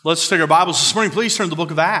Let's take our Bibles this morning. Please turn to the book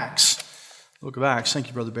of Acts. Book of Acts. Thank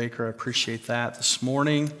you, Brother Baker. I appreciate that this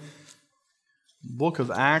morning. Book of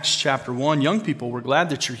Acts, chapter 1. Young people, we're glad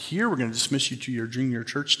that you're here. We're going to dismiss you to your junior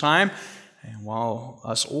church time. And while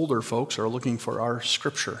us older folks are looking for our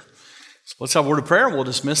scripture. So let's have a word of prayer and we'll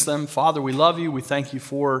dismiss them. Father, we love you. We thank you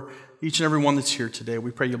for each and every one that's here today. We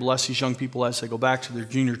pray you bless these young people as they go back to their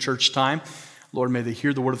junior church time. Lord, may they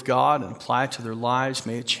hear the word of God and apply it to their lives.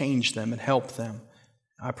 May it change them and help them.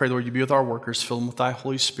 I pray, Lord, you be with our workers, fill them with thy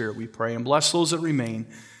Holy Spirit, we pray, and bless those that remain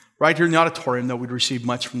right here in the auditorium that we'd receive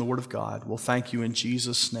much from the Word of God. We'll thank you in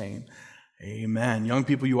Jesus' name. Amen. Young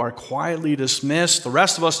people, you are quietly dismissed. The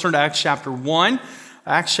rest of us turn to Acts chapter 1.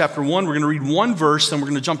 Acts chapter 1, we're going to read one verse, then we're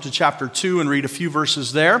going to jump to chapter 2 and read a few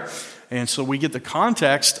verses there. And so we get the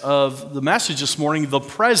context of the message this morning, the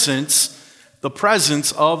presence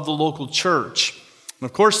of the local church. And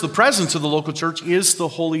of course, the presence of the local church is the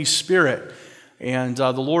Holy Spirit. And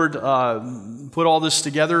the Lord put all this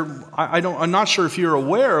together. I'm not sure if you're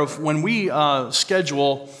aware of when we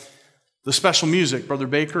schedule the special music, Brother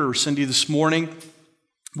Baker or Cindy this morning,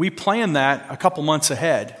 we plan that a couple months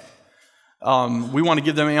ahead. We want to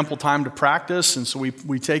give them ample time to practice, and so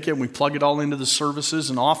we take it and we plug it all into the services,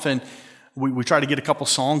 and often we try to get a couple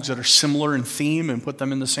songs that are similar in theme and put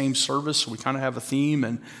them in the same service, so we kind of have a theme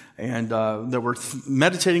and that we're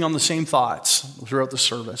meditating on the same thoughts throughout the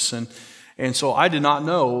service. And so I did not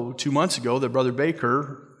know 2 months ago that Brother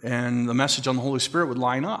Baker and the message on the Holy Spirit would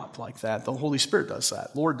line up like that. The Holy Spirit does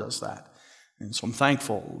that. Lord does that. And so I'm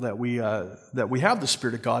thankful that we have the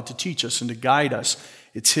Spirit of God to teach us and to guide us.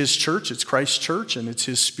 It's His church, it's Christ's church, and it's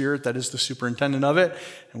His Spirit that is the superintendent of it.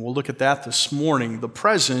 And we'll look at that this morning, the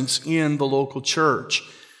presence in the local church.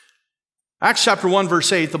 Acts chapter 1,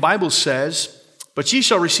 verse 8, the Bible says, "But ye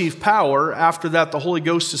shall receive power, after that the Holy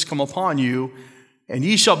Ghost is come upon you, and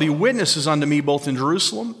ye shall be witnesses unto me both in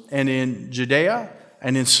Jerusalem and in Judea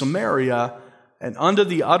and in Samaria and unto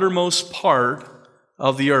the uttermost part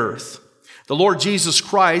of the earth." The Lord Jesus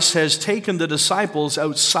Christ has taken the disciples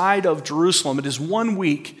outside of Jerusalem. It is 1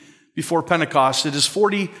 week before Pentecost. It is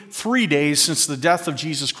 43 days since the death of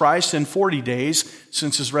Jesus Christ and 40 days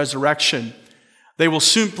since His resurrection. They will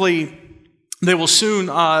soon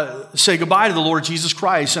say goodbye to the Lord Jesus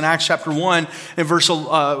Christ. In Acts chapter 1 and verse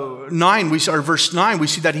 9, we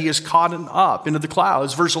see that He is caught up into the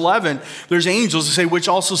clouds. Verse 11, there's angels that say, "Which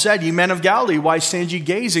also said, Ye men of Galilee, why stand ye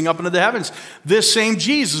gazing up into the heavens? This same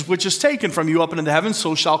Jesus, which is taken from you up into the heavens,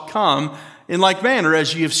 so shall come in like manner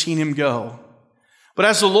as ye have seen Him go." But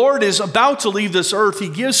as the Lord is about to leave this earth, He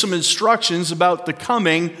gives some instructions about the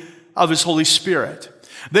coming of His Holy Spirit.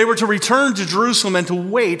 They were to return to Jerusalem and to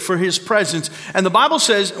wait for His presence. And the Bible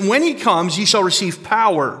says, "When He comes, ye shall receive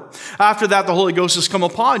power. After that, the Holy Ghost has come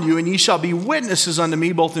upon you, and ye shall be witnesses unto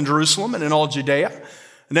me both in Jerusalem and in all Judea,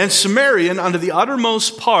 and then Samaria, and unto the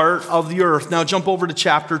uttermost part of the earth." Now jump over to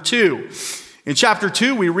chapter 2. In chapter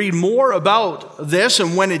 2, we read more about this,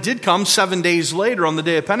 and when it did come 7 days later on the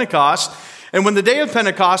day of Pentecost. And when the day of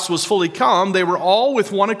Pentecost was fully come, they were all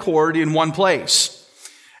with one accord in one place.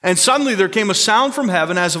 And suddenly there came a sound from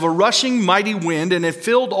heaven as of a rushing mighty wind, and it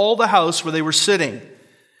filled all the house where they were sitting.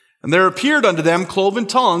 And there appeared unto them cloven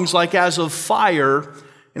tongues like as of fire,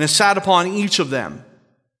 and it sat upon each of them.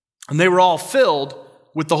 And they were all filled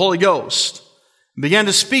with the Holy Ghost, and began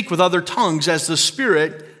to speak with other tongues as the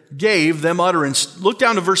Spirit gave them utterance. Look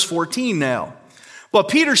down to verse 14 now. "But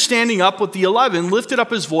Peter, standing up with the 11, lifted up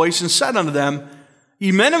his voice and said unto them,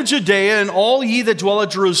 Ye men of Judea, and all ye that dwell at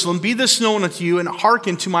Jerusalem, be this known unto you, and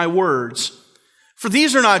hearken to my words. For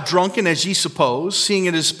these are not drunken, as ye suppose, seeing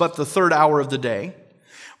it is but the 3rd hour of the day.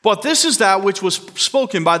 But this is that which was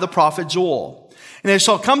spoken by the prophet Joel. And it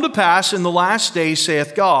shall come to pass in the last days,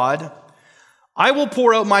 saith God, I will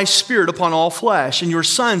pour out my Spirit upon all flesh, and your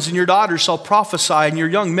sons and your daughters shall prophesy, and your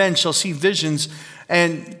young men shall see visions,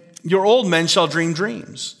 and your old men shall dream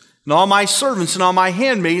dreams. And all my servants and all my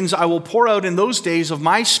handmaidens I will pour out in those days of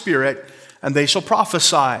my Spirit, and they shall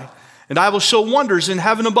prophesy. And I will show wonders in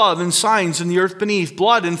heaven above, and signs in the earth beneath,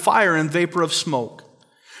 blood and fire and vapor of smoke.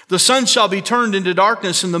 The sun shall be turned into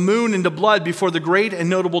darkness, and the moon into blood before the great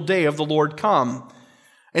and notable day of the Lord come.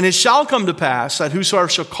 And it shall come to pass that whosoever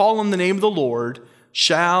shall call on the name of the Lord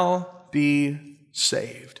shall be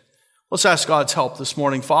saved." Let's ask God's help this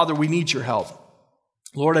morning. Father, we need your help.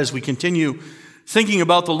 Lord, as we continue thinking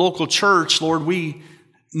about the local church, Lord, we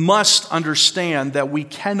must understand that we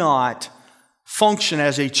cannot function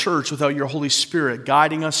as a church without your Holy Spirit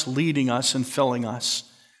guiding us, leading us, and filling us.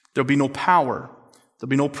 There'll be no power. There'll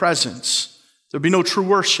be no presence. There'll be no true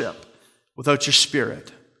worship without your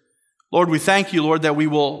Spirit. Lord, we thank you, Lord, that we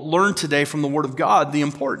will learn today from the Word of God the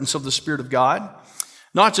importance of the Spirit of God.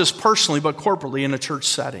 not just personally, but corporately in a church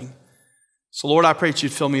setting. So Lord, I pray that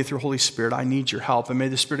you'd fill me with your Holy Spirit. I need your help, and may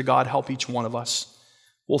the Spirit of God help each one of us.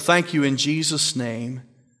 Well, thank you in Jesus' name.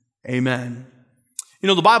 Amen. You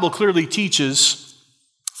know, the Bible clearly teaches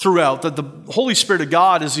throughout that the Holy Spirit of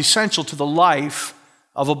God is essential to the life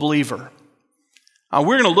of a believer.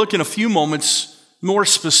 We're going to look in a few moments more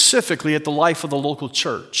specifically at the life of the local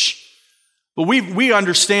church. But we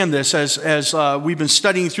understand this as we've been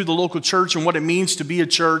studying through the local church and what it means to be a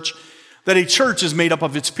church, that a church is made up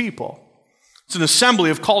of its people. It's an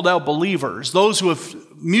assembly of called out believers, those who have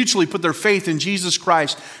mutually put their faith in Jesus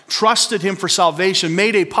Christ, trusted him for salvation,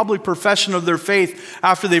 made a public profession of their faith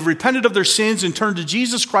after they've repented of their sins and turned to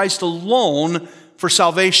Jesus Christ alone for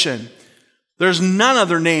salvation. There's none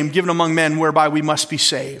other name given among men whereby we must be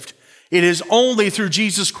saved. It is only through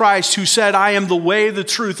Jesus Christ, who said, I am the way, the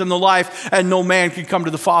truth, and the life, and no man can come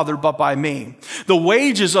to the Father but by me. The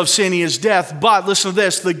wages of sin is death, but listen to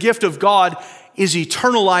this, the gift of God is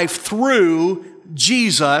eternal life through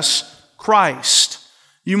Jesus Christ.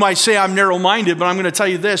 You might say I'm narrow-minded, but I'm going to tell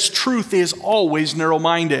you this, truth is always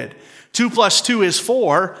narrow-minded. 2 + 2 is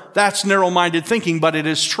 4. That's narrow-minded thinking, but it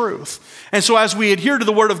is truth. And so as we adhere to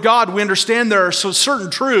the Word of God, we understand there are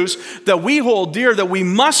certain truths that we hold dear that we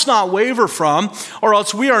must not waver from, or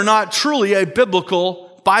else we are not truly a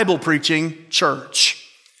biblical, Bible-preaching church.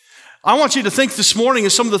 I want you to think this morning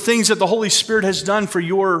of some of the things that the Holy Spirit has done for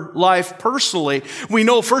your life personally. We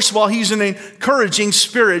know, first of all, he's an encouraging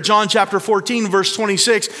spirit. John chapter 14, verse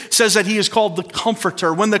 26 says that he is called the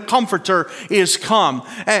Comforter, when the Comforter is come.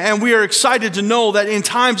 And we are excited to know that in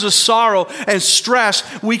times of sorrow and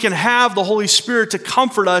stress, we can have the Holy Spirit to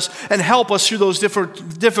comfort us and help us through those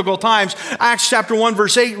difficult times. Acts chapter 1,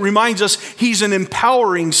 verse 8 reminds us he's an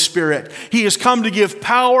empowering spirit. He has come to give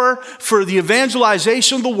power for the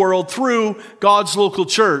evangelization of the world through God's local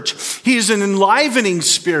church. He is an enlivening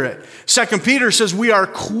spirit. 2 Peter says we are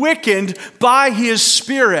quickened by his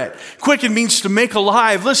Spirit. Quickened means to make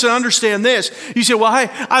alive. Listen, understand this. You say, well,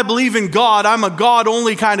 I believe in God. I'm a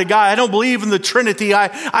God-only kind of guy. I don't believe in the Trinity.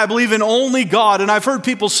 I believe in only God. And I've heard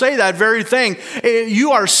people say that very thing.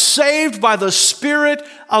 You are saved by the Spirit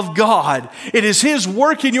of God. It is his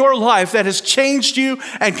work in your life that has changed you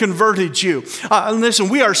and converted you. And listen,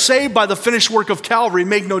 we are saved by the finished work of Calvary,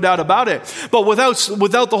 make no doubt about it. But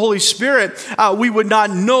without the Holy Spirit, we would not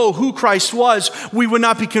know who Christ was. We would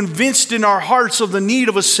not be convinced in our hearts of the need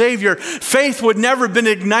of a Savior. Faith would never have been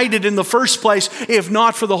ignited in the first place if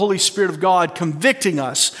not for the Holy Spirit of God convicting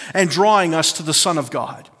us and drawing us to the Son of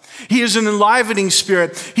God. He is an enlivening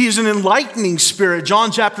spirit. He is an enlightening spirit.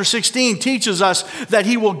 John chapter 16 teaches us that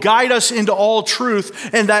he will guide us into all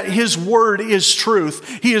truth and that his word is truth.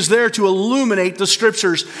 He is there to illuminate the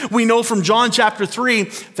scriptures. We know from John chapter 3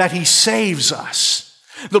 that he saves us.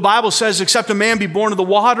 The Bible says, except a man be born of the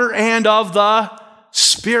water and of the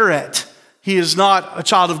Spirit, he is not a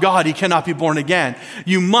child of God. He cannot be born again.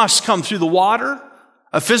 You must come through the water,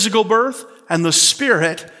 a physical birth, and the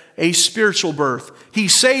Spirit, a spiritual birth. He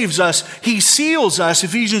saves us. He seals us.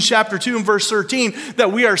 Ephesians chapter 2 and verse 13,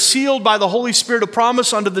 that we are sealed by the Holy Spirit of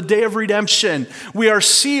promise unto the day of redemption. We are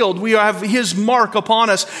sealed. We have his mark upon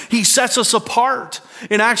us. He sets us apart.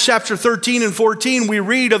 In Acts chapter 13 and 14, we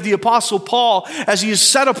read of the Apostle Paul as he is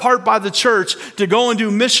set apart by the church to go and do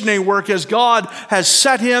missionary work as God has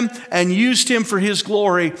set him and used him for his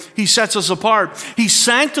glory. He sets us apart. He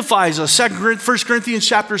sanctifies us. 1 Corinthians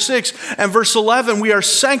chapter 6 and verse 11, we are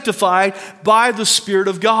sanctified by the Spirit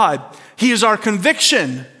of God. He is our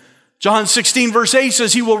conviction. John 16 verse 8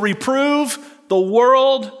 says he will reprove the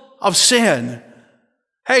world of sin.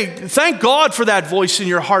 Hey, thank God for that voice in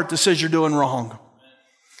your heart that says you're doing wrong.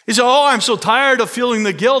 He said, oh, I'm so tired of feeling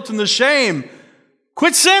the guilt and the shame.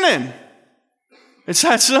 Quit sinning. It's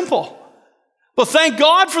that simple. But thank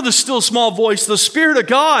God for the still small voice, the Spirit of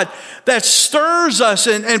God that stirs us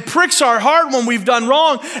and pricks our heart when we've done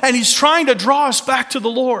wrong. And he's trying to draw us back to the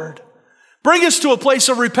Lord. Bring us to a place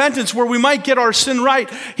of repentance where we might get our sin right.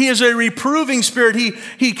 He is a reproving Spirit.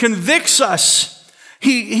 He convicts us.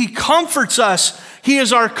 He comforts us. He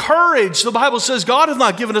is our courage. The Bible says God has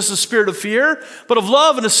not given us a spirit of fear, but of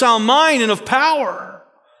love and a sound mind and of power.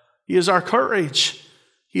 He is our courage.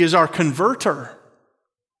 He is our converter.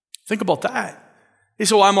 Think about that. You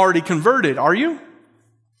say, well, I'm already converted. Are you?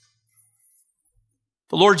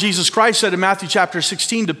 The Lord Jesus Christ said in Matthew chapter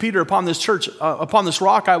 16 to Peter, upon this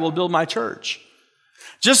rock I will build my church.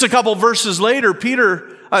 Just a couple verses later,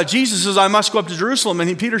 Jesus says, I must go up to Jerusalem.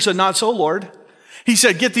 And Peter said, not so, Lord. He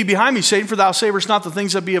said, get thee behind me, Satan, for thou savest not the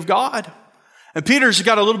things that be of God. And Peter's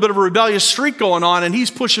got a little bit of a rebellious streak going on, and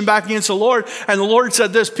he's pushing back against the Lord. And the Lord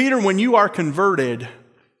said this, Peter, when you are converted,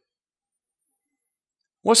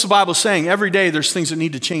 What's the Bible saying? Every day there's things that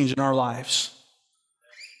need to change in our lives.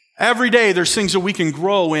 Every day there's things that we can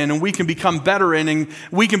grow in and we can become better in and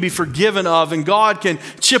we can be forgiven of, and God can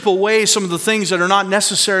chip away some of the things that are not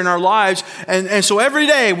necessary in our lives. And so every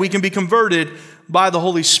day we can be converted by the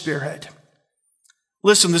Holy Spirit.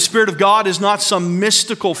 Listen, the Spirit of God is not some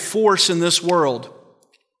mystical force in this world.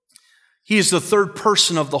 He is the third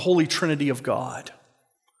person of the Holy Trinity of God.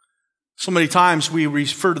 So many times we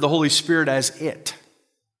refer to the Holy Spirit as it.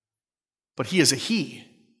 But He is a He.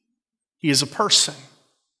 He is a person.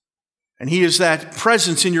 And He is that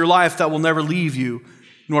presence in your life that will never leave you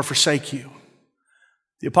nor forsake you.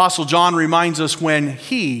 The Apostle John reminds us when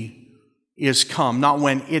He is come, not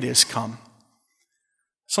when it is come.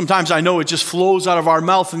 Sometimes I know it just flows out of our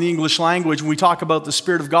mouth in the English language. When we talk about the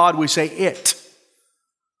Spirit of God, we say it.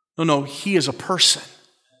 No, He is a person.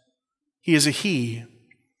 He is a He.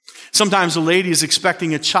 Sometimes a lady is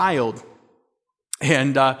expecting a child.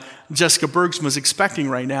 And Jessica Bergsma is expecting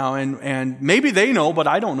right now, and maybe they know, but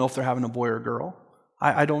I don't know if they're having a boy or a girl.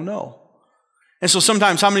 I don't know. And so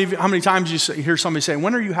sometimes, how many times you hear somebody say,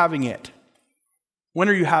 "When are you having it? When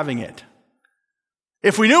are you having it?"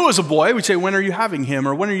 If we knew it was a boy, we'd say, "When are you having him?"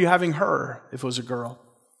 Or "When are you having her?" if it was a girl.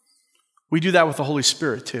 We do that with the Holy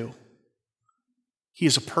Spirit too. He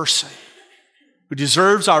is a person who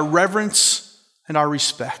deserves our reverence and our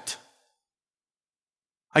respect.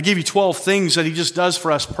 I gave you 12 things that He just does for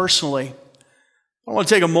us personally. I want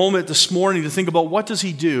to take a moment this morning to think about what does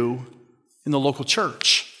He do in the local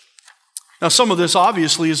church. Now, some of this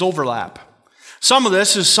obviously is overlap. Some of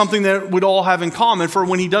this is something that we'd all have in common. For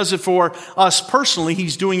when He does it for us personally,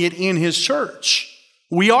 He's doing it in His church.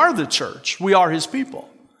 We are the church. We are His people.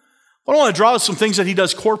 But I want to draw out some things that He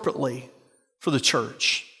does corporately for the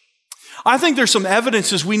church. I think there's some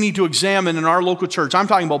evidences we need to examine in our local church. I'm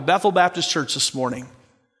talking about Bethel Baptist Church this morning.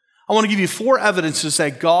 I want to give you 4 evidences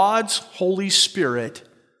that God's Holy Spirit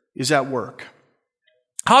is at work.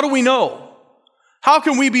 How do we know? How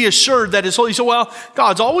can we be assured that His Holy Spirit? Well,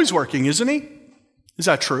 God's always working, isn't He? Is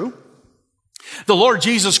that true? The Lord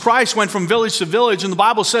Jesus Christ went from village to village, and the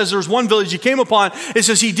Bible says there's one village He came upon. It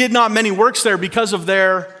says He did not many works there because of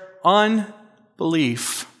their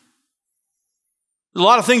unbelief. There's a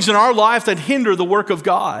lot of things in our life that hinder the work of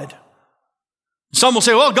God. Some will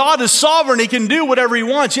say, well, God is sovereign. He can do whatever He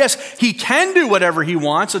wants. Yes, He can do whatever He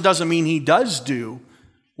wants. It doesn't mean He does do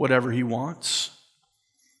whatever He wants.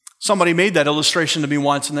 Somebody made that illustration to me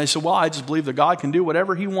once, and they said, well, I just believe that God can do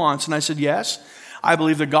whatever He wants. And I said, yes, I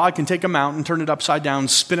believe that God can take a mountain, turn it upside down,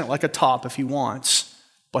 spin it like a top if He wants.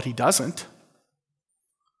 But He doesn't.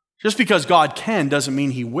 Just because God can doesn't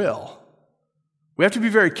mean He will. We have to be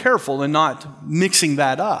very careful in not mixing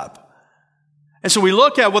that up. And so we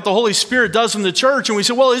look at what the Holy Spirit does in the church and we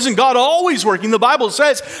say, well, isn't God always working? The Bible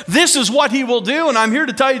says this is what He will do. And I'm here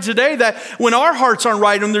to tell you today that when our hearts aren't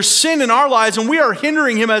right and there's sin in our lives and we are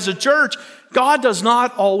hindering Him as a church, God does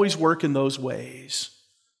not always work in those ways.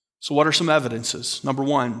 So what are some evidences? Number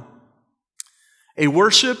 1, a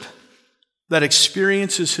worship that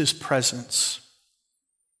experiences His presence.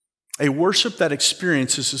 A worship that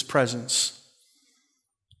experiences His presence.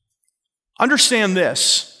 Understand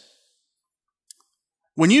this.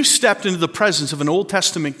 When you stepped into the presence of an Old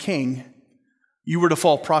Testament king, you were to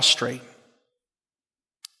fall prostrate.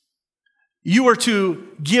 You were to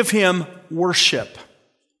give Him worship.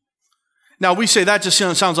 Now, we say that just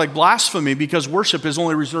sounds like blasphemy because worship is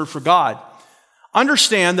only reserved for God.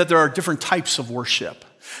 Understand that there are different types of worship.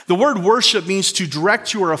 The word worship means to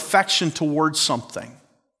direct your affection towards something.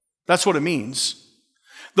 That's what it means.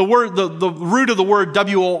 The root of the word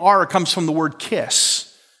W-O-R comes from the word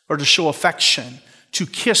kiss, or to show affection. To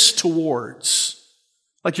kiss towards,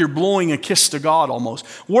 like you're blowing a kiss to God almost.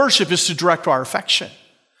 Worship is to direct our affection.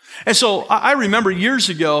 And so I remember years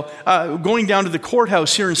ago going down to the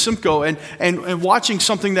courthouse here in Simcoe and watching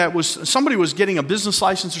something somebody was getting a business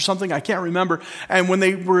license or something, I can't remember. And when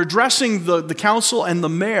they were addressing the council and the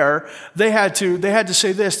mayor, they had to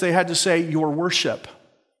say this, they had to say, your worship.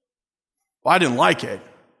 Well, I didn't like it.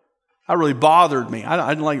 That really bothered me. I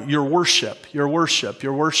didn't like your worship, your worship,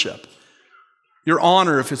 your worship. Your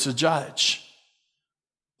honor if it's a judge.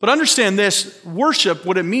 But understand this, worship,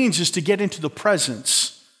 what it means is to get into the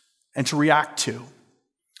presence and to react to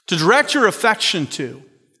direct your affection to.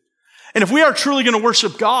 And if we are truly going to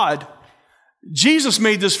worship God, Jesus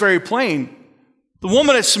made this very plain. The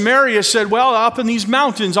woman at Samaria said, well, up in these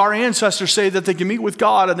mountains, our ancestors say that they can meet with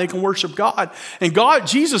God and they can worship God. And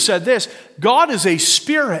Jesus said this, God is a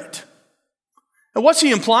spirit. And what's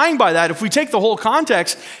He implying by that? If we take the whole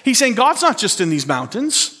context, He's saying God's not just in these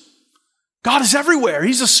mountains. God is everywhere.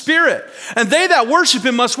 He's a spirit. And they that worship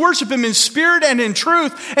him must worship him in spirit and in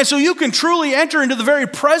truth. And so you can truly enter into the very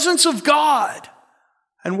presence of God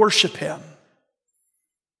and worship him.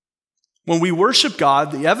 When we worship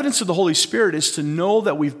God, the evidence of the Holy Spirit is to know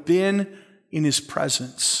that we've been in his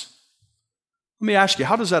presence. Let me ask you,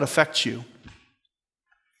 how does that affect you?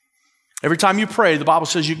 Every time you pray, the Bible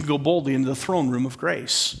says you can go boldly into the throne room of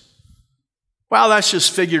grace. Well, that's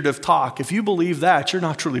just figurative talk. If you believe that, you're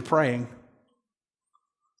not truly praying.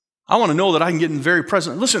 I want to know that I can get in the very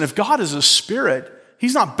present. Listen, if God is a spirit,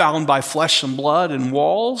 he's not bound by flesh and blood and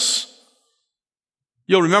walls.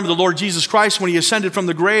 You'll remember the Lord Jesus Christ, when he ascended from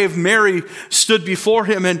the grave, Mary stood before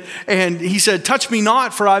him and he said, touch me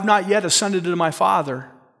not, for I've not yet ascended to my Father.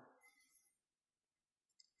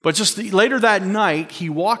 But just later that night, he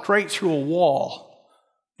walked right through a wall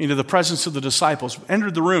into the presence of the disciples,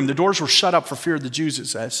 entered the room. The doors were shut up for fear of the Jews, it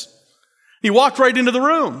says. He walked right into the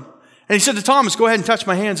room. And he said to Thomas, go ahead and touch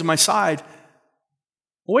my hands and my side.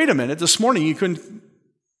 Well, wait a minute, this morning you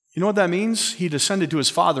know what that means? He descended to his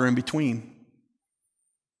Father in between.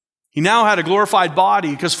 He now had a glorified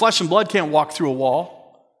body because flesh and blood can't walk through a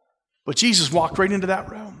wall. But Jesus walked right into that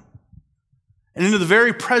room. And into the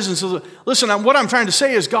very presence of listen, what I'm trying to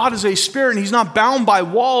say is God is a spirit and he's not bound by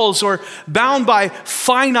walls or bound by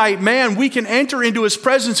finite man. We can enter into his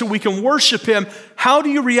presence and we can worship him. How do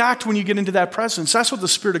you react when you get into that presence? That's what the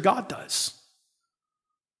Spirit of God does.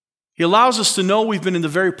 He allows us to know we've been in the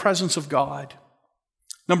very presence of God.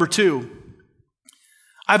 Number 2,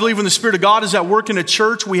 I believe when the Spirit of God is at work in a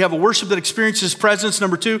church, we have a worship that experiences his presence.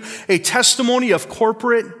 Number 2, a testimony of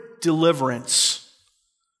corporate deliverance.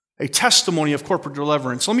 A testimony of corporate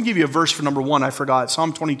deliverance. Let me give you a verse for number 1. I forgot.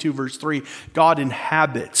 Psalm 22, verse 3. God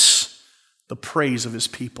inhabits the praise of his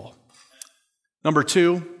people. Number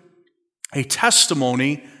 2, a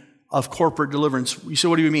testimony of corporate deliverance. You say,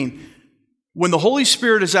 what do you mean? When the Holy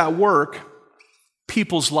Spirit is at work,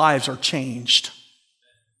 people's lives are changed.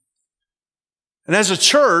 And as a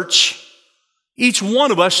church, each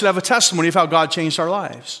one of us should have a testimony of how God changed our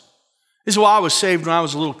lives. This is why I was saved when I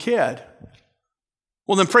was a little kid.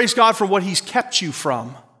 Well, then praise God for what he's kept you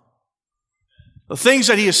from. The things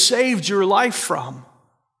that he has saved your life from.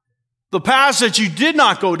 The paths that you did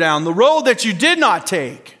not go down. The road that you did not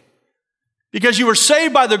take. Because you were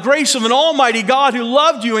saved by the grace of an almighty God who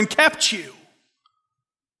loved you and kept you.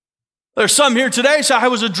 There's some here today who say, I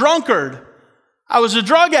was a drunkard. I was a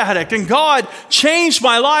drug addict and God changed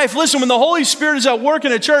my life. Listen, when the Holy Spirit is at work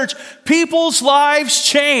in a church, people's lives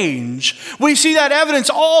change. We see that evidence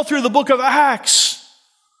all through the book of Acts.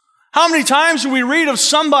 How many times do we read of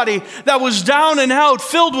somebody that was down and out,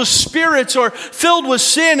 filled with spirits or filled with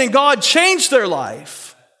sin, and God changed their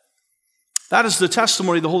life? That is the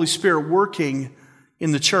testimony of the Holy Spirit working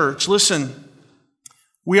in the church. Listen,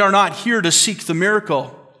 we are not here to seek the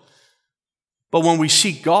miracle, but when we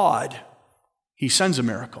seek God, he sends a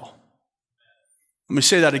miracle. Let me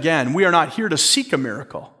say that again. We are not here to seek a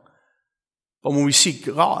miracle, but when we seek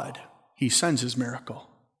God, he sends his miracle.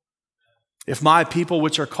 If my people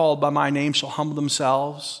which are called by my name shall humble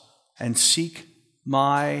themselves and seek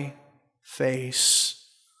my face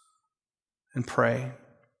and pray,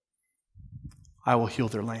 I will heal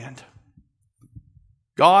their land.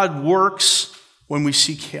 God works when we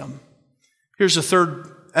seek him. Here's the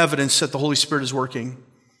third evidence that the Holy Spirit is working.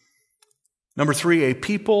 Number 3, a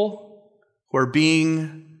people who are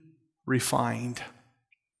being refined.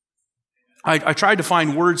 I tried to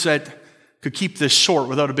find words that could keep this short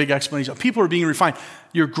without a big explanation. People are being refined.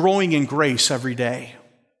 You're growing in grace every day.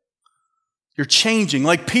 You're changing,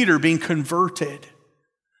 like Peter being converted.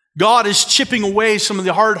 God is chipping away some of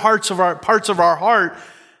the hard parts of our heart,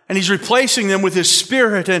 and he's replacing them with his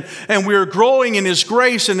Spirit, and we're growing in his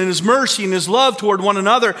grace and in his mercy and his love toward one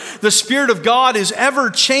another. The Spirit of God is ever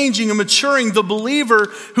changing and maturing the believer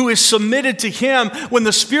who is submitted to him. When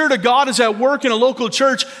the Spirit of God is at work in a local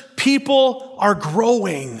church, people are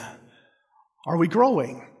growing. Are we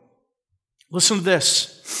growing? Listen to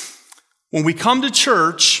this. When we come to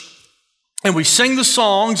church and we sing the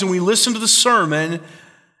songs and we listen to the sermon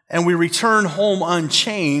and we return home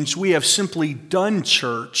unchanged, we have simply done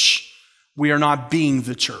church. We are not being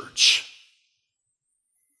the church.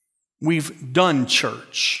 We've done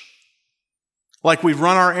church. Like we've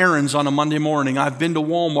run our errands on a Monday morning. I've been to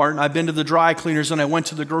Walmart and I've been to the dry cleaners and I went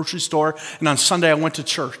to the grocery store and on Sunday I went to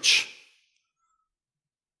church.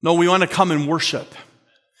 No, we want to come and worship.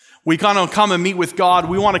 We want to come and meet with God.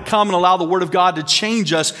 We want to come and allow the Word of God to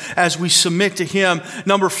change us as we submit to him.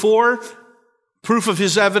 Number 4, proof of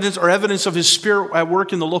his evidence or evidence of his Spirit at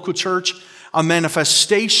work in the local church, a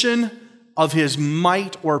manifestation of his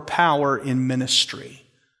might or power in ministry.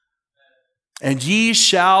 and ye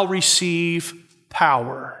shall receive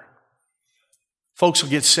power. Folks will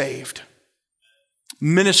get saved.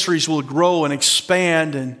 Ministries will grow and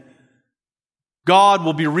expand, and God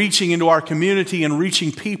will be reaching into our community and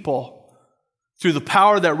reaching people through the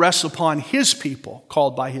power that rests upon His people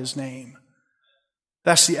called by His name.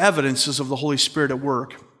 That's the evidences of the Holy Spirit at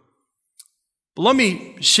work. But let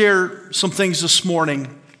me share some things this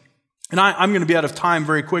morning, and I'm going to be out of time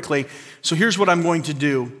very quickly, so here's what I'm going to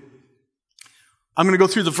do. I'm going to go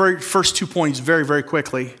through the very first 2 points very, very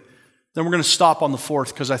quickly. Then we're going to stop on the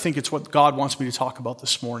fourth because I think it's what God wants me to talk about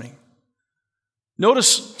this morning.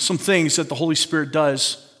 Notice some things that the Holy Spirit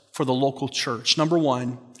does for the local church. Number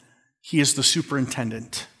one, He is the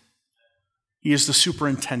superintendent. He is the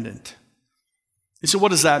superintendent. And so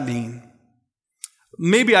what does that mean?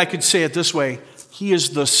 Maybe I could say it this way. He is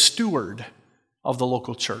the steward of the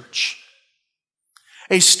local church.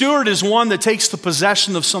 A steward is one that takes the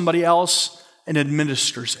possession of somebody else and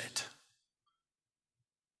administers it.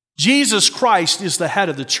 Jesus Christ is the head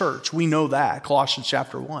of the church. We know that, Colossians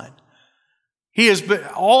chapter 1.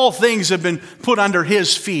 All things have been put under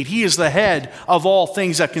His feet. He is the head of all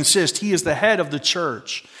things that consist. He is the head of the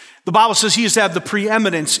church. The Bible says He is to have the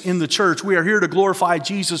preeminence in the church. We are here to glorify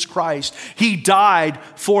Jesus Christ. He died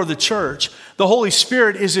for the church. The Holy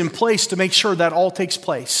Spirit is in place to make sure that all takes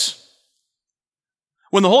place.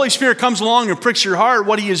 When the Holy Spirit comes along and pricks your heart,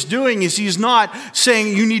 what He is doing is He's not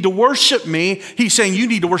saying you need to worship me. He's saying you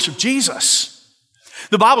need to worship Jesus.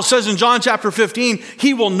 The Bible says in John chapter 15,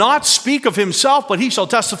 He will not speak of Himself, but He shall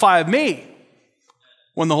testify of me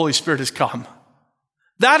when the Holy Spirit has come.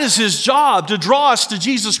 That is His job, to draw us to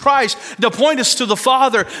Jesus Christ, to point us to the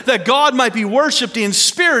Father, that God might be worshiped in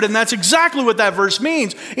spirit. And that's exactly what that verse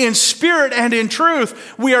means. In spirit and in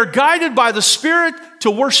truth, we are guided by the Spirit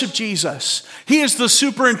to worship Jesus. He is the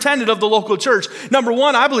superintendent of the local church. Number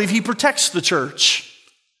one, I believe He protects the church.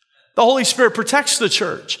 The Holy Spirit protects the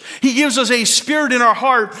church. He gives us a spirit in our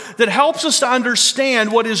heart that helps us to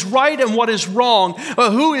understand what is right and what is wrong,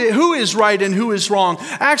 who is right and who is wrong.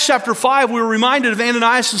 Acts chapter 5, we were reminded of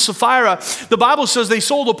Ananias and Sapphira. The Bible says they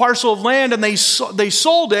sold a parcel of land and they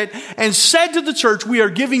sold it and said to the church, we are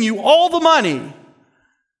giving you all the money,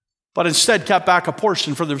 but instead kept back a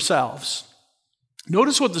portion for themselves.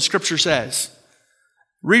 Notice what the scripture says.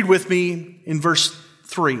 Read with me in verse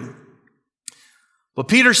 3. But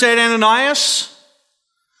Peter said, Ananias,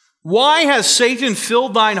 why has Satan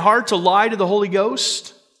filled thine heart to lie to the Holy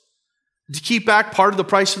Ghost, to keep back part of the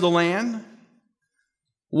price of the land?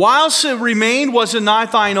 Whilst it remained, was it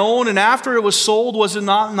not thine own? And after it was sold, was it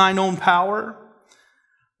not in thine own power?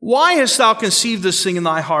 Why hast thou conceived this thing in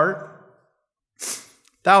thy heart?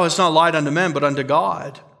 Thou hast not lied unto men, but unto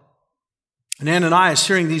God. And Ananias,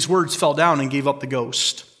 hearing these words, fell down and gave up the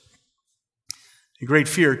ghost. A great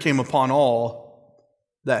fear came upon all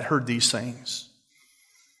that heard these things.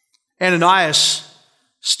 Ananias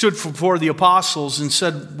stood before the apostles and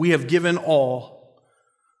said, we have given all.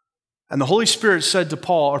 And the Holy Spirit said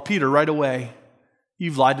to Peter right away,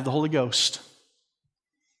 you've lied to the Holy Ghost.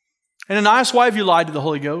 Ananias, why have you lied to the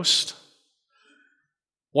Holy Ghost?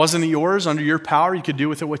 Wasn't it yours, under your power? You could do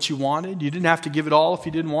with it what you wanted. You didn't have to give it all if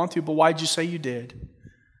you didn't want to, but why did you say you did?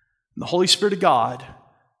 And the Holy Spirit of God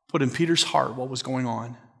put in Peter's heart what was going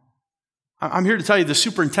on. I'm here to tell you the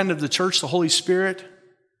superintendent of the church, the Holy Spirit,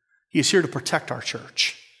 He is here to protect our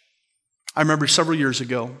church. I remember several years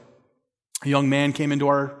ago, a young man came into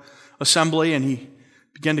our assembly and he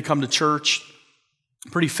began to come to church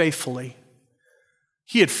pretty faithfully.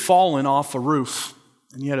 He had fallen off a roof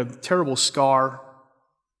and he had a terrible scar.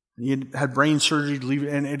 And he had brain surgery to leave,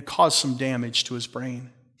 and it had caused some damage to his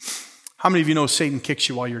brain. How many of you know Satan kicks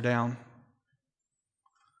you while you're down?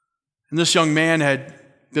 And this young man had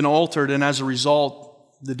been altered, and as a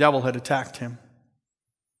result, the devil had attacked him.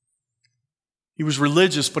 He was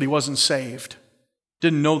religious, but he wasn't saved.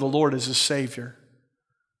 Didn't know the Lord as his Savior.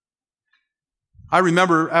 I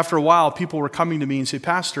remember after a while, people were coming to me and say,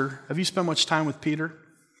 Pastor, have you spent much time with Peter?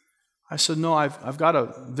 I said, no, I've got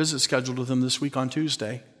a visit scheduled with him this week on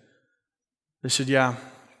Tuesday. They said, yeah,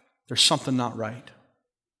 there's something not right.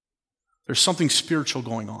 There's something spiritual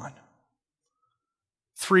going on.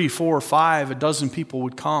 3, 4, 5, a dozen people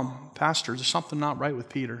would come. Pastor, there's something not right with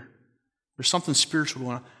Peter. There's something spiritual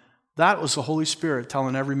going on. That was the Holy Spirit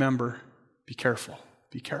telling every member, be careful,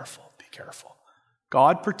 be careful, be careful.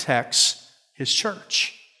 God protects His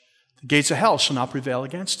church. The gates of hell shall not prevail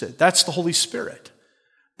against it. That's the Holy Spirit.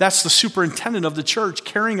 That's the superintendent of the church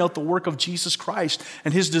carrying out the work of Jesus Christ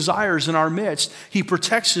and His desires in our midst. He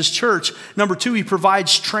protects His church. Number 2, He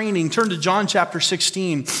provides training. Turn to John chapter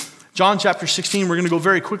 16. John chapter 16, we're going to go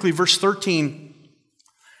very quickly, verse 13.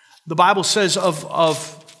 The Bible says of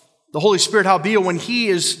the Holy Spirit, howbeit when he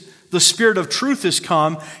is the Spirit of truth is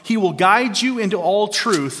come, he will guide you into all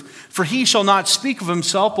truth. For he shall not speak of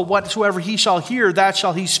himself, but whatsoever he shall hear, that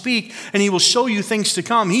shall he speak, and he will show you things to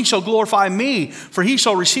come. He shall glorify me, for he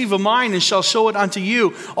shall receive of mine and shall show it unto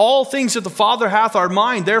you. All things that the Father hath are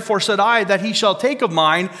mine. Therefore said I, that he shall take of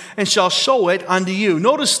mine and shall show it unto you.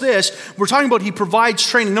 Notice this. We're talking about he provides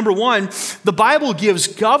training. Number one, the Bible gives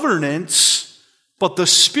governance, but the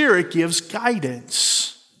Spirit gives guidance.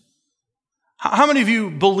 How many of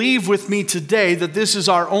you believe with me today that this is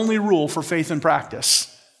our only rule for faith and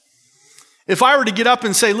practice? If I were to get up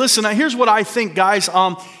and say, listen, here's what I think, guys.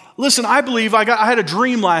 Listen, I believe I had a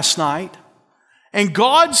dream last night, and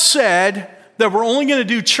God said that we're only going to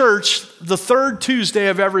do church the third Tuesday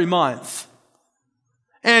of every month.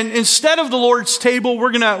 And instead of the Lord's table,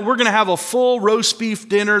 we're gonna have a full roast beef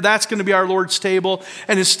dinner. That's going to be our Lord's table.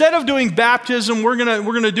 And instead of doing baptism, we're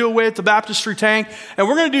gonna do away at the baptistry tank, and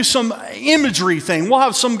we're gonna do some imagery thing. We'll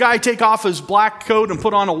have some guy take off his black coat and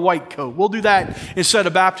put on a white coat. We'll do that instead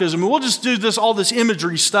of baptism. And we'll just do all this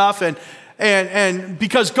imagery stuff. And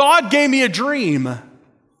because God gave me a dream,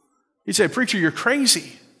 he'd say, preacher, you're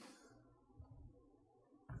crazy.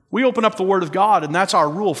 We open up the Word of God, and that's our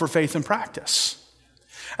rule for faith and practice.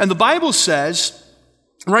 And the Bible says,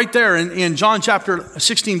 right there in John chapter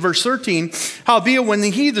 16, verse 13, howbeit when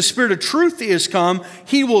he, the Spirit of truth, is come,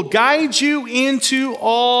 he will guide you into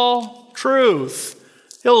all truth.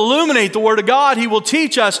 He'll illuminate the Word of God. He will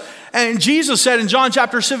teach us. And Jesus said in John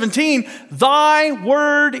chapter 17, thy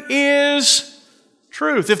word is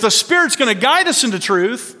truth. If the Spirit's going to guide us into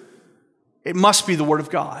truth, it must be the Word of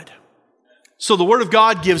God. So the Word of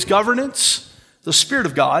God gives governance. The Spirit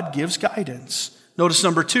of God gives guidance. Notice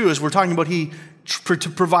number two, as we're talking about he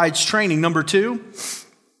provides training. Number two,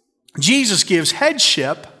 Jesus gives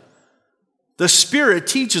headship. The Spirit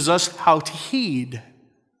teaches us how to heed.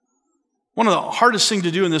 One of the hardest things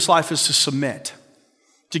to do in this life is to submit,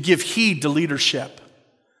 to give heed to leadership.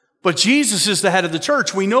 But Jesus is the head of the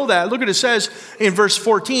church. We know that. Look at it says in verse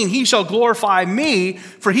 14, he shall glorify me,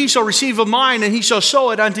 for he shall receive of mine, and he shall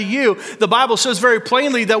show it unto you. The Bible says very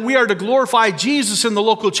plainly that we are to glorify Jesus in the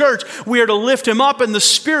local church. We are to lift him up, and the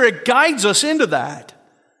Spirit guides us into that.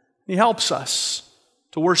 He helps us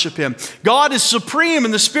to worship him. God is supreme,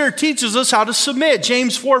 and the Spirit teaches us how to submit.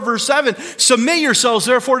 James 4, verse 7, submit yourselves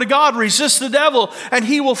therefore to God, resist the devil, and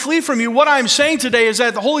he will flee from you. What I'm saying today is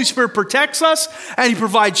that the Holy Spirit protects us, and he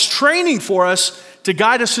provides training for us to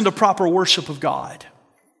guide us into proper worship of God.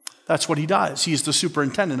 That's what he does. He's the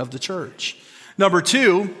superintendent of the church. Number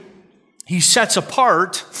two, he sets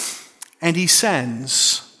apart and he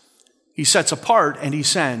sends. He sets apart and he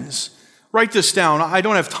sends. Write this down. I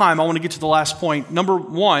don't have time. I want to get to the last point. Number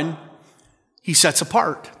one, he sets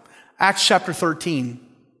apart. Acts chapter 13.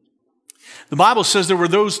 The Bible says there were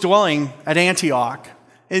those dwelling at Antioch.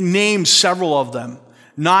 It names several of them.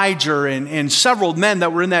 Niger and several men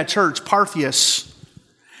that were in that church, Parthius.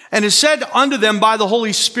 And it said unto them by the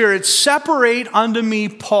Holy Spirit, separate unto me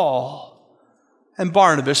Paul and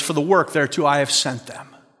Barnabas for the work thereto I have sent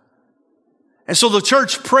them. And so the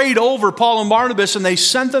church prayed over Paul and Barnabas, and they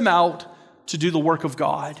sent them out to do the work of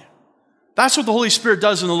God. That's what the Holy Spirit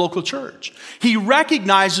does in the local church. He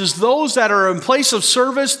recognizes those that are in place of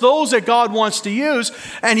service, those that God wants to use,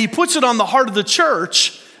 and he puts it on the heart of the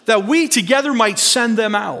church that we together might send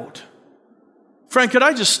them out. Friend, could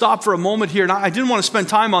I just stop for a moment here? And I didn't want to spend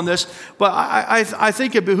time on this, but I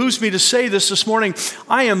think it behooves me to say this morning.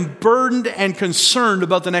 I am burdened and concerned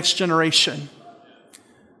about the next generation.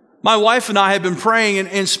 My wife and I have been praying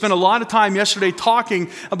and spent a lot of time yesterday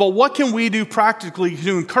talking about what can we do practically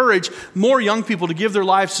to encourage more young people to give their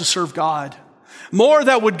lives to serve God. More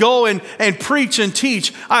that would go and preach and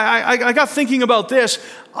teach. I got thinking about this.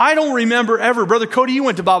 I don't remember ever, Brother Cody, you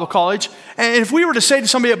went to Bible college, and if we were to say to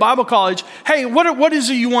somebody at Bible college, hey, what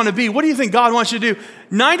is it you want to be? What do you think God wants you to do?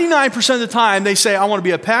 99% of the time they say, I want to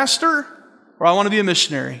be a pastor or I want to be a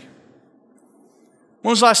missionary. When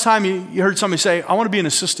was the last time you heard somebody say, I want to be an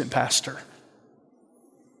assistant pastor?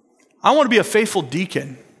 I want to be a faithful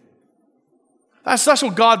deacon. That's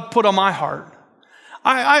what God put on my heart.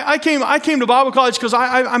 I came to Bible college because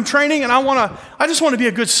I'm training, and I just want to be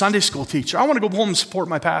a good Sunday school teacher. I want to go home and support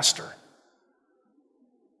my pastor.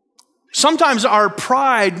 Sometimes our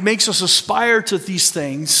pride makes us aspire to these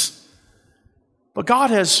things, but God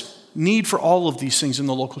has need for all of these things in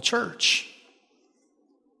the local church.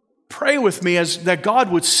 Pray with me that God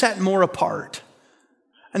would set more apart.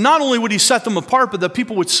 And not only would he set them apart, but that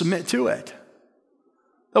people would submit to it.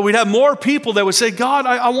 That we'd have more people that would say, God,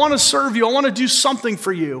 I want to serve you. I want to do something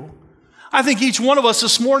for you. I think each one of us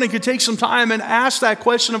this morning could take some time and ask that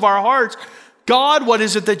question of our hearts. God, what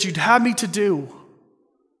is it that you'd have me to do?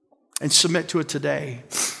 And submit to it today.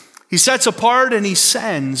 He sets apart and he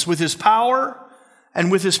sends with his power and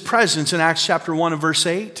with his presence in Acts chapter 1 and verse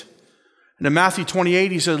 8. And in Matthew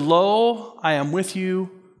 28, he said, "Lo, I am with you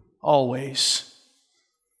always,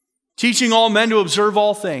 teaching all men to observe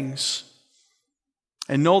all things,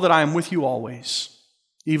 and know that I am with you always,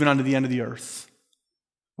 even unto the end of the earth."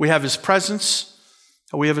 We have his presence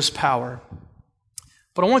and we have his power.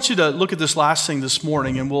 But I want you to look at this last thing this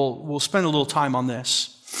morning, and we'll spend a little time on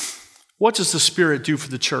this. What does the Spirit do for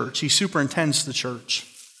the church? He superintends the church.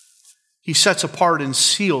 He sets apart and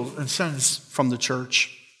seals and sends from the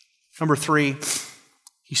church. Number 3,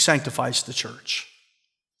 he sanctifies the church.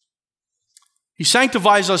 He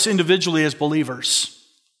sanctifies us individually as believers.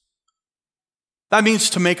 That means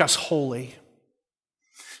to make us holy.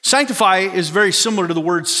 Sanctify is very similar to the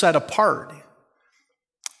word set apart.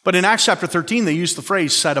 But in Acts chapter 13, they used the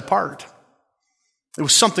phrase set apart. It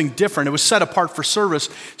was something different. It was set apart for service.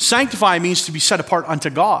 Sanctify means to be set apart unto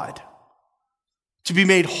God. To be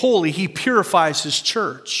made holy, he purifies his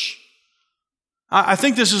church. I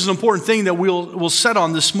think this is an important thing that we'll set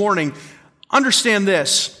on this morning. Understand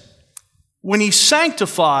this. When he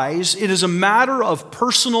sanctifies, it is a matter of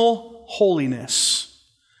personal holiness.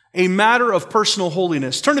 A matter of personal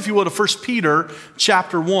holiness. Turn, if you will, to 1 Peter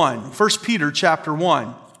chapter 1. 1 Peter chapter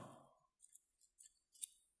 1.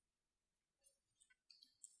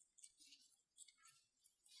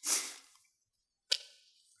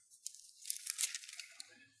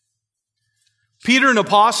 Peter, an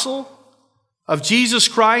apostle of Jesus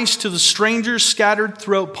Christ, to the strangers scattered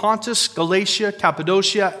throughout Pontus, Galatia,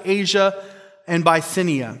 Cappadocia, Asia, and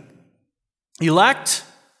Bithynia. Elect,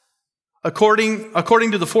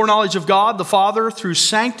 according to the foreknowledge of God the Father, through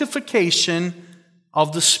sanctification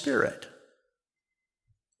of the Spirit.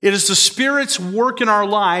 It is the Spirit's work in our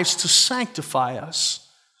lives to sanctify us,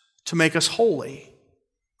 to make us holy.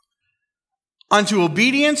 Unto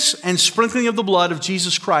obedience and sprinkling of the blood of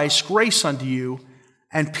Jesus Christ, grace unto you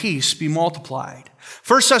and peace be multiplied.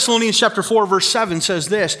 1 Thessalonians chapter 4, verse 7 says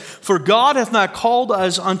this, "For God hath not called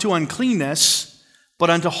us unto uncleanness, but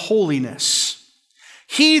unto holiness.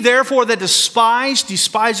 He therefore that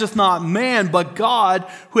despiseth not man, but God,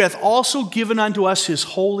 who hath also given unto us his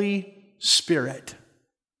Holy Spirit."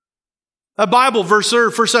 That Bible verse there,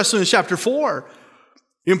 1 Thessalonians chapter 4,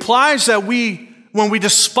 implies that when we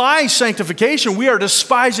despise sanctification, we are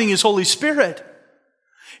despising his Holy Spirit.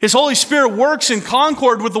 His Holy Spirit works in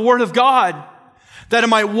concord with the Word of God, that it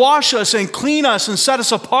might wash us and clean us and set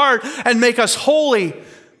us apart and make us holy.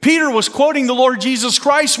 Peter was quoting the Lord Jesus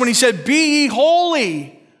Christ when he said, "Be ye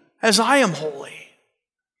holy as I am holy."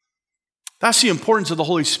 That's the importance of the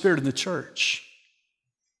Holy Spirit in the church.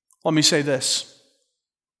 Let me say this.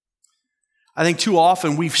 I think too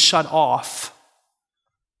often we've shut off.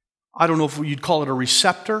 I don't know if you'd call it a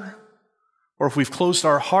receptor, or if we've closed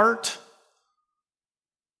our heart,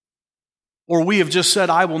 or we have just said,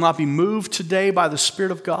 "I will not be moved today by the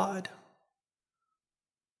Spirit of God,"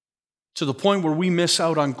 to the point where we miss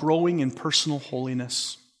out on growing in personal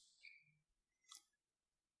holiness.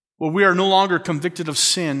 Where we are no longer convicted of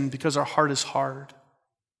sin because our heart is hard.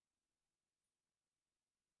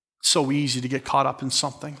 It's so easy to get caught up in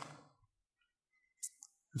something.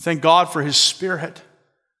 And thank God for his Spirit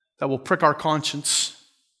that will prick our conscience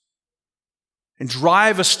and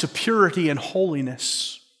drive us to purity and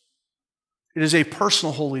holiness. It is a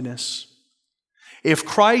personal holiness. If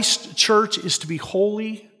Christ's church is to be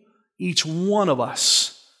holy, each one of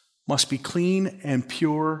us must be clean and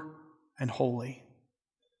pure and holy.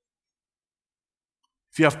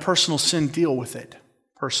 If you have personal sin, deal with it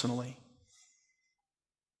personally.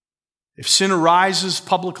 If sin arises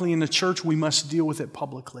publicly in the church, we must deal with it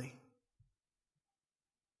publicly.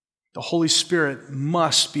 The Holy Spirit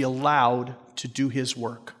must be allowed to do his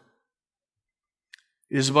work.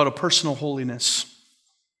 It is about a personal holiness.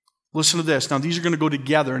 Listen to this. Now, these are going to go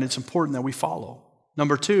together, and it's important that we follow.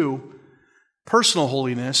 Number 2, personal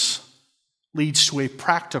holiness leads to a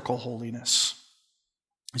practical holiness.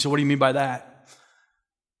 So what do you mean by that?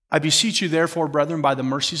 "I beseech you, therefore, brethren, by the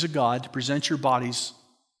mercies of God, to present your bodies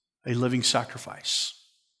a living sacrifice,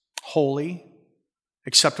 holy,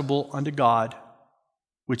 acceptable unto God,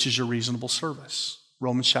 which is your reasonable service."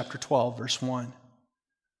 Romans chapter 12, verse 1.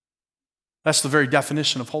 That's the very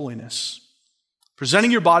definition of holiness.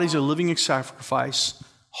 Presenting your bodies a living sacrifice,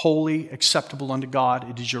 holy, acceptable unto God,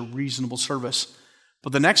 it is your reasonable service.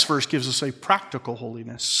 But the next verse gives us a practical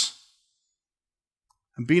holiness.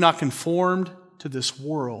 "And be not conformed to this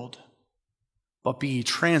world, but be ye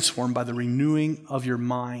transformed by the renewing of your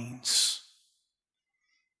minds."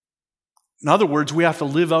 In other words, we have to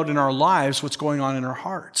live out in our lives what's going on in our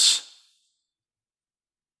hearts.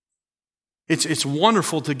 It's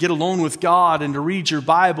wonderful to get alone with God and to read your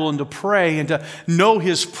Bible and to pray and to know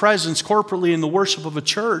His presence corporately in the worship of a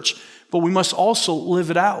church, but we must also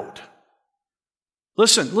live it out.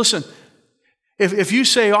 Listen. If you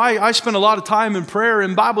say, I spend a lot of time in prayer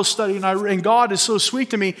and Bible study and God is so sweet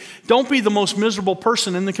to me, don't be the most miserable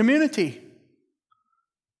person in the community.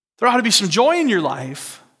 There ought to be some joy in your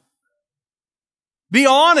life. Be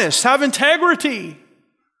honest. Have integrity.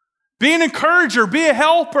 Be an encourager. Be a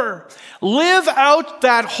helper. Live out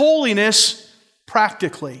that holiness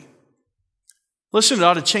practically. Listen, it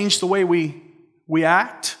ought to change the way we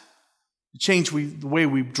act, change the way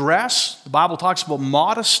we dress. The Bible talks about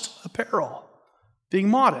modest apparel, being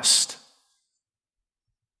modest.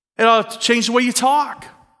 It ought to change the way you talk.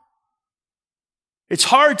 It's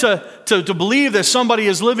hard to believe that somebody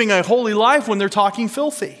is living a holy life when they're talking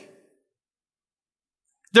filthy.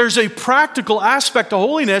 There's a practical aspect to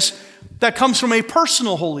holiness that comes from a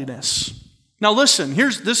personal holiness. Now listen,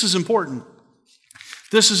 this is important.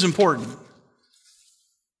 This is important.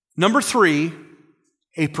 Number 3,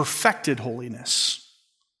 a perfected holiness.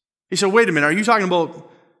 He said, wait a minute, are you talking about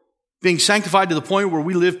being sanctified to the point where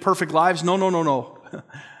we live perfect lives? No.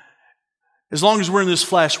 As long as we're in this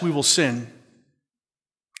flesh, we will sin.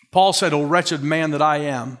 Paul said, "O wretched man that I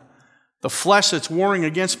am, the flesh that's warring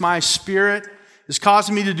against my spirit is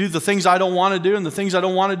causing me to do the things I don't want to do, and the things I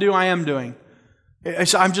don't want to do, I am doing."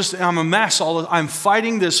 I'm a mess. I'm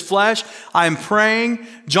fighting this flesh. I'm praying.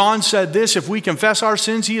 John said this, if we confess our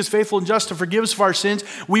sins, He is faithful and just to forgive us of our sins.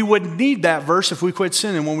 We wouldn't need that verse if we quit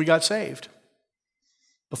sinning when we got saved.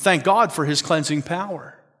 But thank God for His cleansing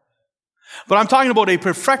power. But I'm talking about a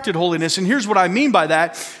perfected holiness, and here's what I mean by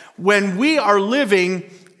that. When we are living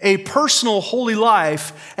a personal holy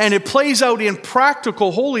life, and it plays out in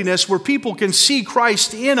practical holiness where people can see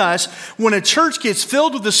Christ in us. When a church gets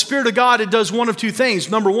filled with the Spirit of God, it does one of two things.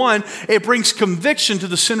 Number one, it brings conviction to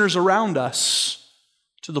the sinners around us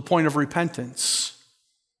to the point of repentance.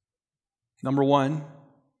 Number one.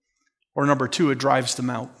 Or number two, it drives them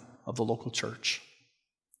out of the local church.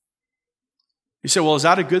 You say, well, is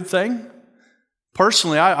that a good thing?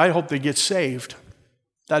 Personally, I hope they get saved.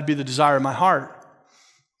 That'd be the desire of my heart.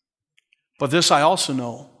 But this I also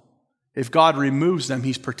know, if God removes them,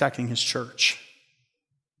 He's protecting His church.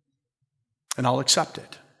 And I'll accept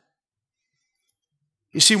it.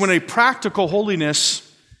 You see, when a practical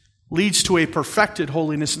holiness leads to a perfected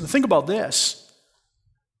holiness, and think about this.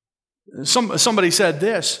 Somebody said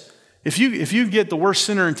this, if you get the worst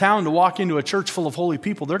sinner in town to walk into a church full of holy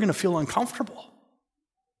people, they're going to feel uncomfortable.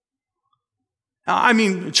 I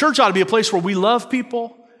mean, church ought to be a place where we love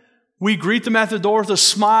people. We greet them at the door with a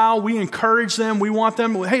smile. We encourage them. We want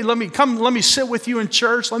them, hey, let me sit with you in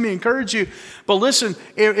church. Let me encourage you. But listen,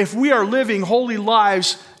 if we are living holy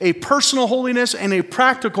lives, a personal holiness and a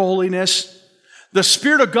practical holiness, the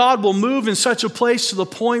Spirit of God will move in such a place to the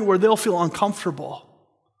point where they'll feel uncomfortable.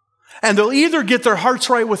 And they'll either get their hearts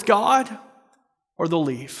right with God or they'll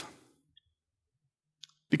leave.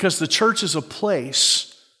 Because the church is a place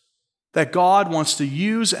that God wants to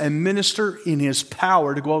use and minister in His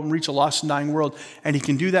power to go out and reach a lost and dying world. And He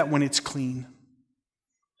can do that when it's clean,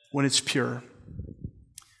 when it's pure.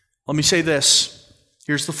 Let me say this.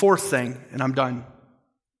 Here's the fourth thing, and I'm done.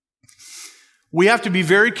 We have to be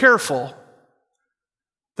very careful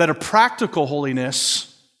that a practical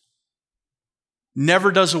holiness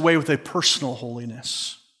never does away with a personal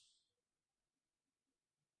holiness.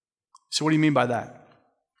 So what do you mean by that?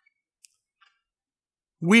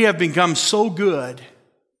 We have become so good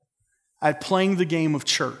at playing the game of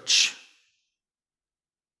church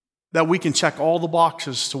that we can check all the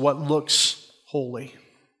boxes to what looks holy.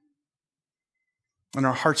 And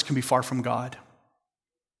our hearts can be far from God.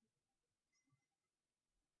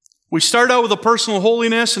 We start out with a personal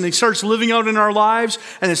holiness and it starts living out in our lives.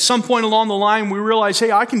 And at some point along the line, we realize,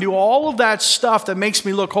 hey, I can do all of that stuff that makes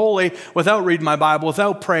me look holy without reading my Bible,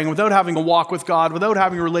 without praying, without having a walk with God, without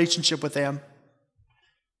having a relationship with Him.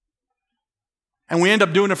 And we end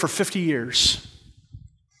up doing it for 50 years.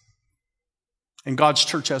 And God's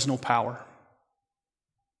church has no power.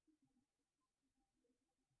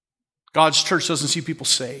 God's church doesn't see people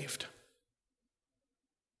saved.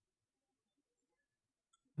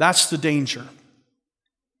 That's the danger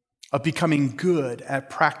of becoming good at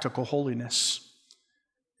practical holiness.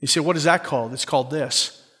 You say, what is that called? It's called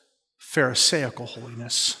this, Pharisaical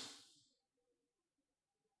holiness.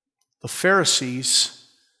 The Pharisees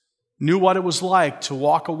knew what it was like to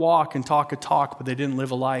walk a walk and talk a talk, but they didn't live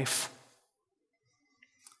a life.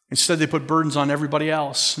 Instead, they put burdens on everybody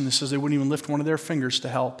else, and it says they wouldn't even lift one of their fingers to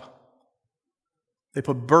help. They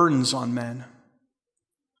put burdens on men.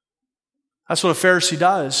 That's what a Pharisee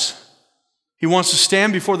does. He wants to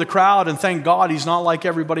stand before the crowd and thank God he's not like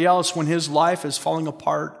everybody else when his life is falling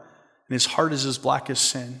apart and his heart is as black as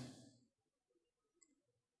sin.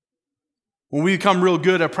 When we become real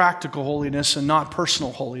good at practical holiness and not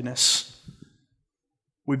personal holiness,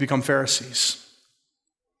 we become Pharisees.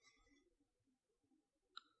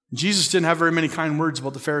 Jesus didn't have very many kind words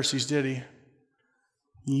about the Pharisees, did he?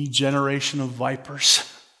 Ye generation of vipers.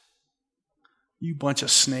 You bunch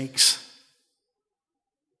of snakes.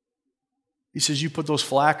 He says, you put those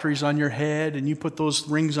phylacteries on your head and you put those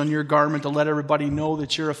rings on your garment to let everybody know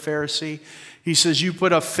that you're a Pharisee. He says, you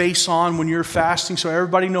put a face on when you're fasting so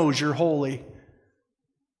everybody knows you're holy.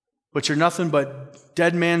 But you're nothing but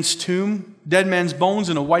dead man's tomb, dead man's bones,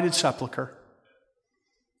 and a whited sepulcher.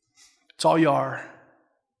 That's all you are.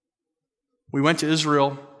 We went to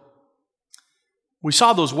Israel. We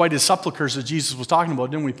saw those whited sepulchers that Jesus was talking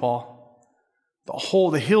about, didn't we, Paul?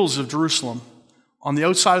 The hills of Jerusalem. On the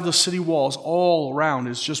outside of the city walls, all around,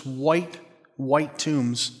 is just white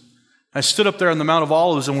tombs. I stood up there on the Mount of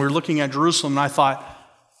Olives and we were looking at Jerusalem and I thought,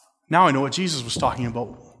 now I know what Jesus was talking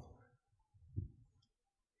about.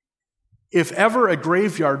 If ever a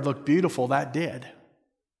graveyard looked beautiful, that did.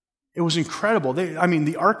 It was incredible.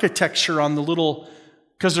 The architecture on the little,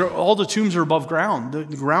 because all the tombs are above ground. The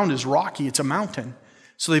ground is rocky. It's a mountain.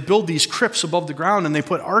 So they build these crypts above the ground and they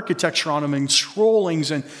put architecture on them and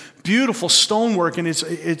scrollings and beautiful stonework. And it's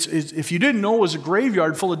if you didn't know it was a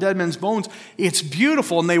graveyard full of dead men's bones, it's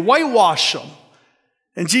beautiful. And they whitewash them.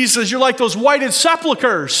 And Jesus says, you're like those whited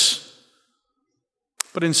sepulchers.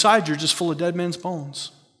 But inside you're just full of dead men's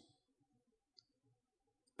bones.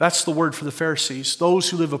 That's the word for the Pharisees.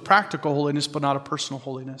 Those who live a practical holiness but not a personal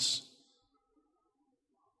holiness.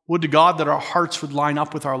 Would to God that our hearts would line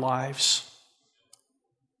up with our lives.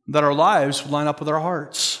 That our lives would line up with our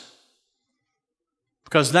hearts.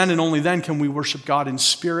 Because then and only then can we worship God in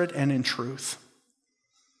spirit and in truth.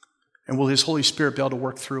 And will His Holy Spirit be able to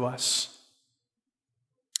work through us?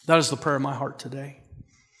 That is the prayer of my heart today.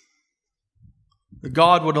 That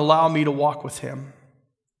God would allow me to walk with Him.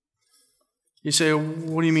 You say,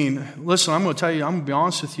 what do you mean? Listen, I'm going to tell you, I'm going to be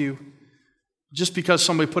honest with you. Just because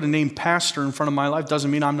somebody put a name pastor in front of my life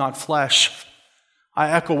doesn't mean I'm not flesh. I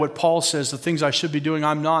echo what Paul says, the things I should be doing,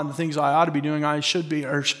 I'm not, and the things I ought to be doing, I should be.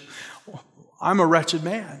 I'm a wretched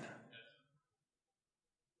man.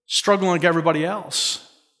 Struggling like everybody else.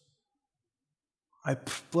 I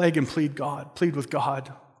beg and plead with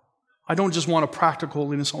God. I don't just want a practical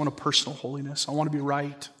holiness, I want a personal holiness. I want to be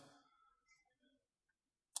right.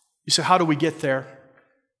 You say, how do we get there?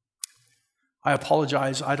 I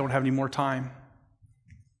apologize, I don't have any more time.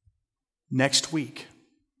 Next week,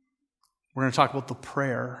 we're going to talk about the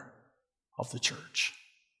prayer of the church.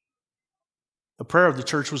 The prayer of the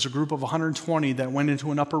church was a group of 120 that went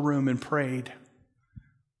into an upper room and prayed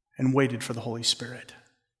and waited for the Holy Spirit.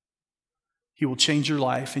 He will change your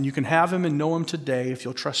life, and you can have Him and know Him today if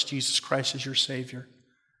you'll trust Jesus Christ as your Savior.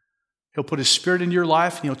 He'll put His Spirit into your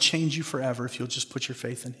life, and He'll change you forever if you'll just put your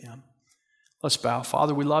faith in Him. Let's bow.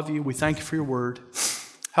 Father, we love You. We thank You for Your word.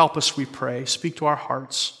 Help us, we pray. Speak to our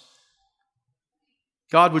hearts.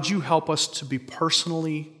 God, would You help us to be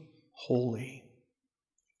personally holy,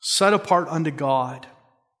 set apart unto God.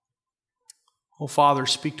 Oh, Father,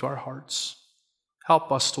 speak to our hearts.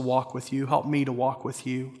 Help us to walk with You. Help me to walk with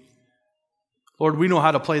You. Lord, we know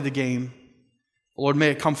how to play the game. Lord, may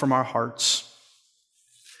it come from our hearts.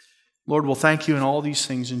 Lord, we'll thank You in all these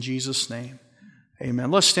things in Jesus' name.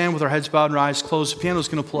 Amen. Let's stand with our heads bowed and our eyes closed. The piano's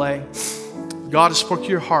going to play. God has spoken to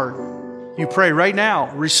your heart. You pray right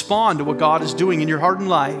now. Respond to what God is doing in your heart and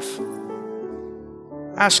life.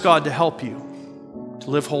 Ask God to help you to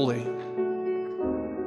live holy.